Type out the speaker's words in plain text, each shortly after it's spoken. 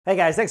Hey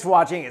guys, thanks for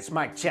watching. It's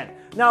Chen.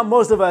 Now,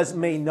 most of us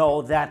may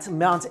know that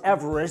Mount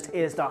Everest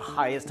is the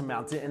highest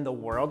mountain in the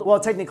world.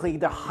 Well, technically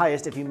the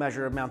highest if you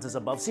measure mountains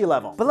above sea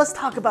level. But let's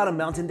talk about a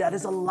mountain that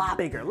is a lot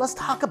bigger. Let's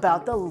talk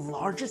about the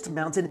largest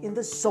mountain in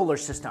the solar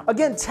system.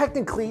 Again,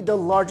 technically the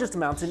largest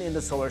mountain in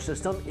the solar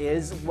system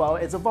is, well,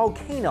 it's a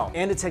volcano.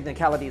 And the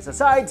technicalities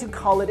aside, to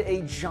call it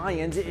a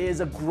giant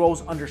is a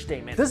gross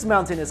understatement. This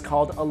mountain is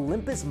called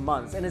Olympus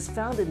Mons and is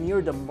found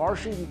near the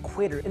Martian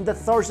equator in the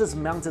Tharsis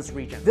Mountains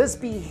region. This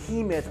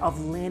behemoth of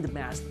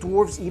landmass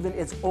dwarfs even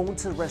its own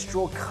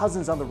terrestrial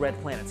cousins on the red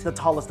planet. The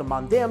tallest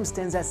among them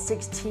stands at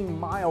 16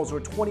 miles or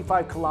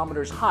 25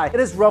 kilometers high.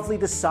 It is roughly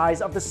the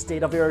size of the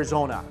state of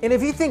Arizona. And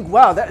if you think,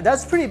 wow,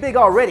 that's pretty big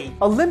already,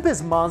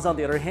 Olympus Mons, on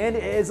the other hand,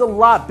 is a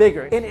lot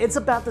bigger, and it's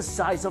about the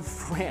size of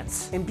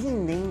France. And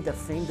being named the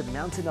famed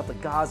mountain of the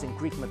gods in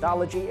Greek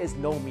mythology is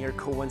no mere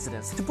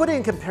coincidence. To put it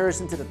in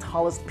comparison to the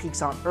tallest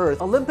peaks on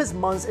Earth, Olympus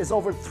Mons is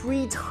over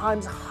 3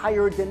 times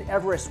higher than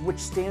Everest, which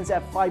stands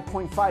at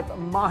 5.5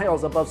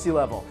 miles above sea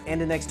level.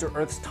 And next to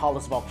Earth's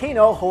tallest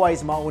volcano,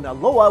 Hawaii's Mauna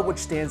Loa, which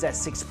stands at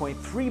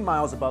 6.3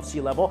 miles above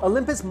sea level,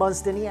 Olympus Mons,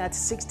 standing at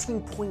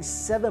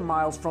 16.7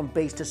 miles from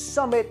base to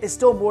summit, is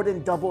still more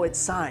than double its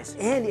size.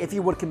 And if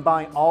you would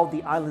combine all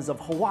the islands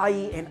of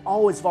Hawaii and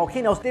all its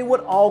volcanoes, they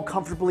would all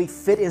comfortably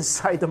fit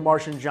inside the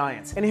Martian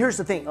giants. And here's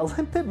the thing,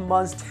 Olympus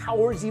Mons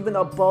towers even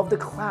above the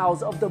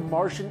clouds of the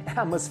Martian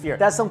atmosphere.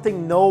 That's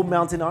something no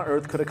mountain on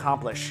Earth could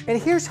accomplish. And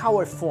here's how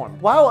it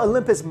formed. While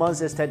Olympus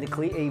Mons is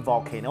technically a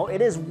volcano,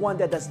 it is one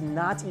that does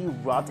not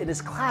erupt. It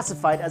is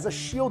classified as a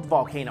shield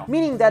volcano,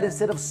 meaning that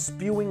instead of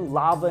spewing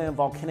lava and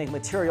volcanic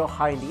material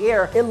high in the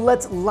air, it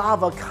lets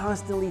lava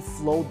constantly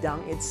flow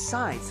down its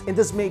sides. And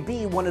this may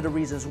be one of the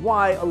reasons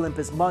why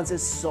Olympus Mons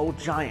is so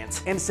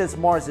giant. And since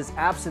Mars is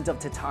absent of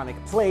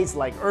tectonic plates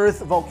like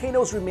Earth,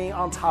 volcanoes remain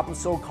on top of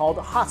so-called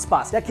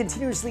hotspots that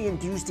continuously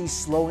induce these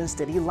slow and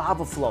steady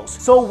lava flows.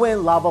 So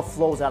when lava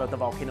flows out of the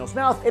volcano's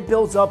mouth, it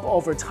builds up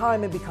over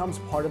time and becomes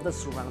part of the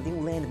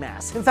surrounding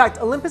landmass. In fact,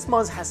 Olympus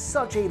Mons has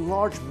such a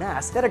large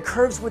mass that it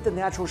curves with the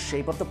natural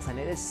shape of the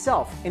planet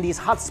itself. And these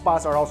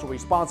hotspots are also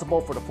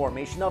responsible for the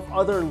formation of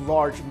other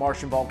large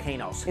Martian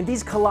volcanoes. And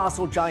these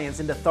colossal giants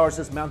in the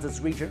Tharsis Mountains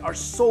region are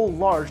so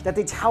large that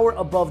they tower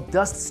above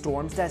dust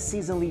storms that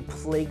seasonally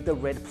plague the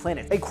red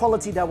planet, a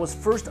quality that was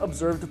first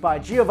observed by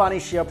Giovanni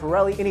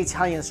Schiaparelli, an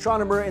Italian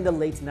astronomer, in the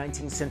late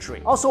 19th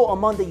century. Also,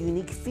 among the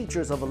unique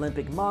features of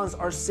Olympus Mons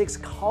are 6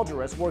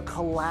 calderas, or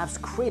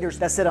collapsed craters,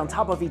 that sit on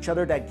top of each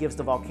other that gives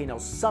the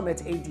volcano's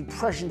summit a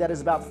depression that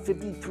is about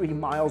 53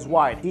 miles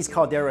wide. These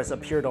calderas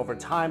appeared over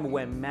time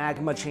when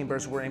magma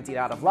chambers were emptied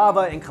out of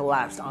lava and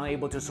collapsed,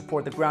 unable to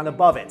support the ground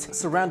above it.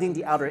 Surrounding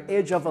the outer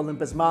edge of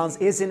Olympus Mons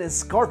is an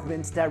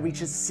escarpment that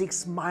reaches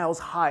 6 miles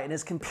high and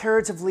is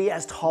comparatively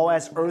as tall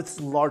as Earth's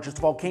largest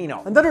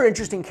volcano. Another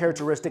interesting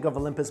characteristic of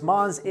Olympus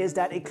Mons is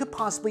that it could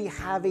possibly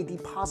have a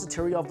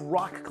depository of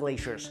rock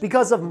glaciers.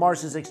 Because of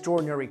Mars's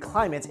extraordinary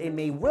climate, it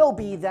may well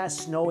be that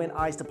snow and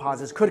ice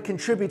deposits could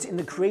contribute in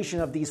the creation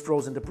of these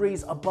frozen debris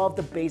above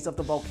the base of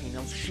the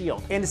volcano's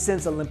shield. And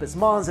since Olympus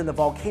Mons and the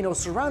volcanoes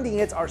surrounding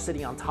it are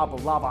sitting on top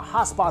of lava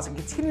hotspots and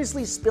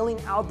continuously spilling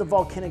out the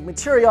volcanic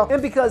material,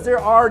 and because there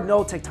are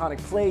no tectonic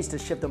plates to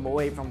shift them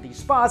away from these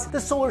spots, the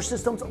solar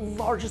system's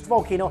largest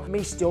volcano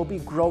may still be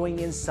growing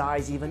in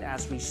size even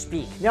as we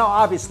speak. Now,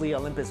 obviously,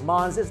 Olympus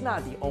Mons is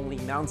not the only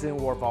mountain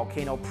or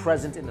volcano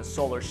present in the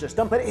solar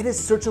system, but it is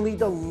certainly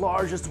the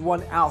largest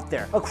one out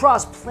there.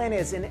 Across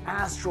planets and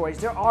asteroids,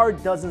 there are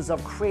dozens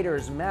of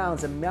craters,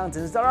 mounds, and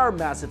mountains that are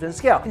massive in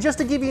scale. And just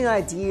to give you an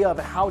idea of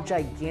how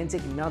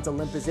gigantic Mount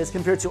Olympus is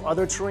compared to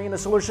other terrain in the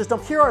solar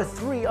system, here are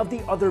 3 of the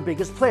other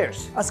biggest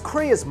players.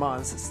 Asclepius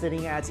Mons,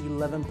 sitting at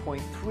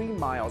 11.3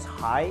 miles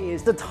high,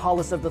 is the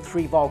tallest of the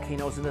 3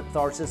 volcanoes in the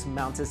Tharsis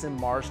Mountains in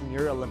Mars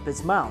near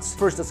Olympus Mons.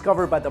 First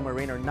discovered by the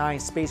Mariner 9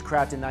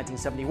 spacecraft in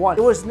 1971,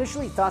 it was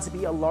initially thought to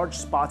be a large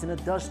spot in a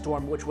dust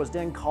storm, which was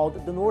then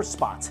called the North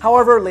Spot.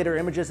 However, later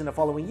images in the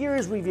following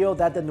years revealed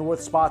that the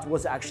North Spot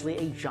was actually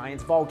a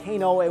giant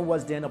volcano and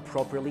was then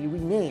appropriately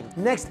renamed.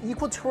 Next,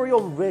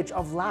 Equatorial Ridge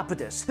of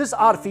Lapidus. This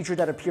odd feature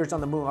that appears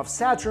on the moon of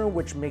Saturn,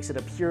 which makes it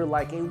appear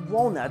like a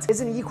walnut,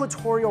 is an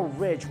equatorial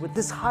ridge with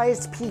this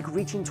highest peak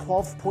reaching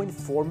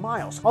 12.4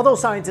 miles. Although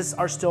scientists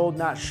are still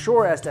not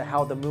sure as to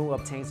how the moon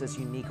obtains its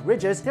unique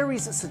ridges,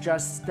 theories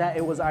suggest that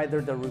it was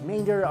either the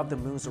remainder of the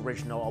moon's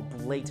original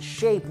oblate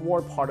shape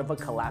or part of a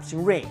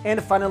collapsing ring.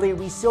 And finally,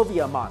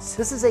 Vesuvius Mons.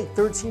 This is a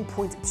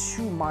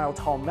 13.2 mile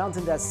tall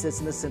mountain that sits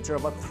in the center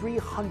of a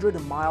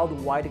 300-mile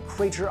wide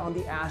crater on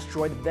the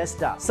asteroid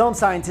Vesta. Some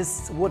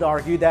scientists would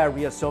argue that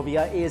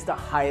Vesuvius is the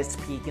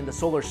highest peak in the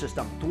solar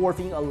system,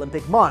 dwarfing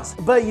Olympus Mons.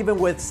 But even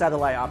with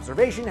satellite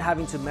observation,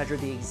 having to measure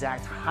the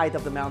exact height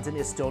of the mountain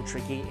is still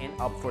tricky and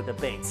up for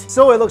debate.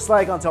 So it looks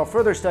like until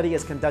further study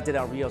is conducted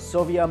on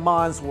Vesuvius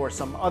Mons or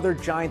some other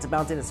giant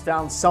mountain is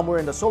found somewhere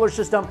in the solar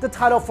system, the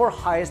title for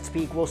highest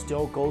peak will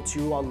still go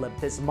to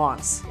Olympus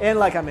Mons. And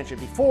like I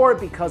mentioned before,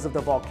 because of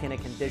the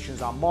volcanic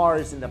conditions on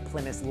Mars and the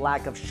planet's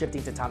lack of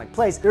shifting tectonic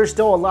plates, there's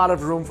still a lot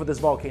of room for this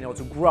volcano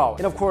to grow.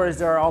 And of course,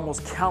 there are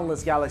almost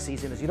countless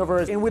galaxies in this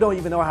universe, and we don't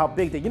even know know how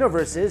big the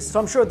universe is, so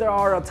I'm sure there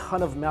are a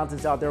ton of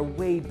mountains out there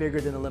way bigger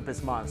than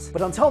Olympus Mons.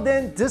 But until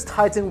then, this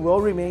titan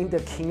will remain the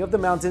king of the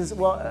mountains,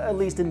 well, at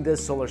least in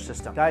this solar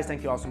system. Guys,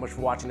 thank you all so much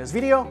for watching this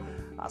video.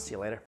 I'll see you later.